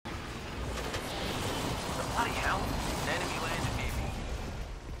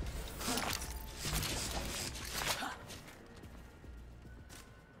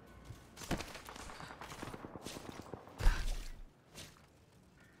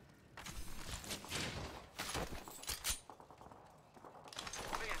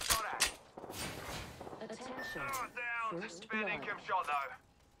shot though.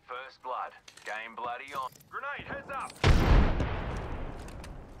 First blood. Game bloody on. Grenade, heads up.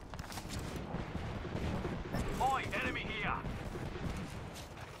 Oi, enemy here.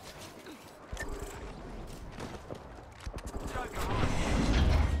 Joker right here.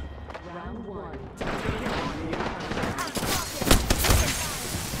 Round one.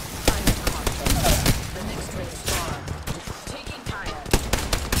 The next ring is far. Taking fire.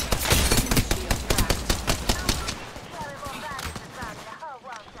 Shield cracked.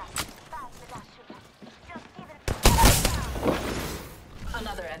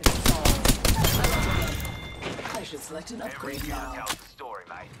 Another enemy falls. I should select an upgrade Every now. tells the story,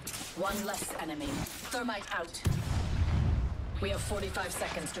 mate. One less enemy. Thermite out. We have 45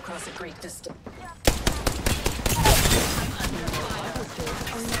 seconds to cross a great distance. I'm under fire.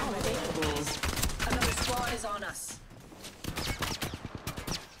 Another squad is on us.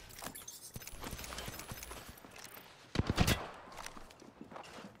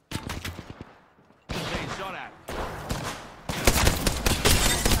 Being shot at.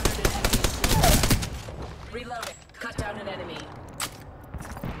 Reloading. Cut down an enemy.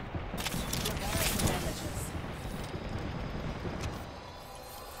 Repairing damages.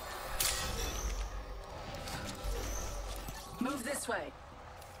 Move this way.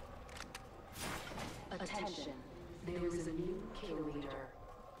 Attention, there is a new kill leader.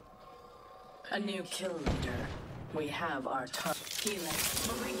 A new kill leader. We have our target. Healing.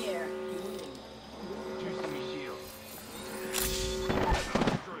 Moving here. Juicing me shield.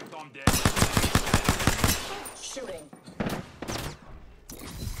 Truth, I'm dead. Shooting.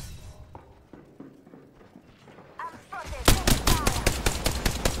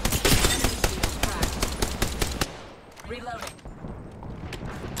 Enemy shield cracked. Reloading.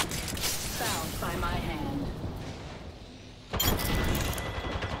 Found by my hand.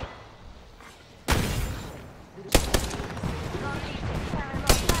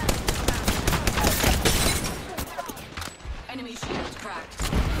 Enemy shield cracked.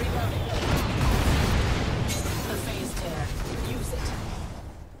 Reloading. The phase tear. Use it.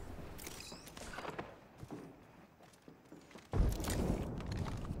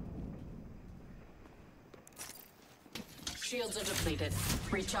 Shields are depleted.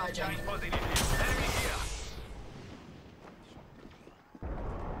 Recharging. Enemy's positive here. Enemy here.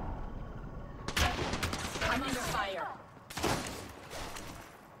 I'm under fire.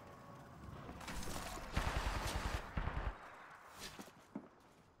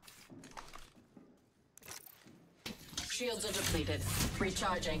 Shields are depleted.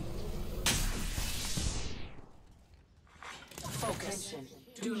 Recharging. Focus.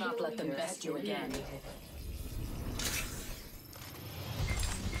 Do not let them best you again.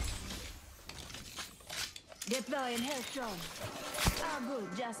 Deploying Hellstrom. All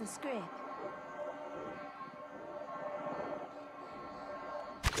good, just a scrape.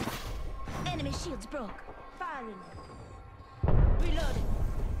 Enemy shields broke. Firing. Reloading.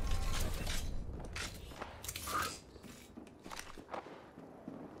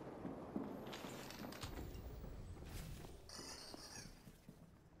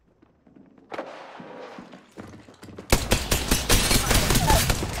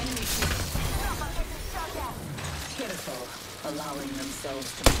 Enemy shield. Pitiful, allowing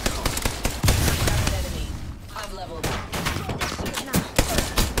themselves to be caught. Got an enemy. I've leveled up.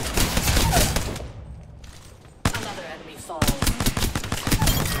 Another enemy falls.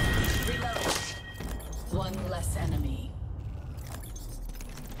 Reload. One less enemy.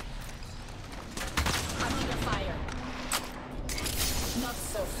 I'm under fire. Not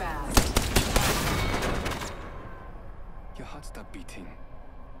so fast. Your heart stopped beating.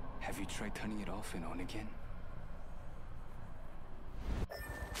 Have you tried turning it off and on again?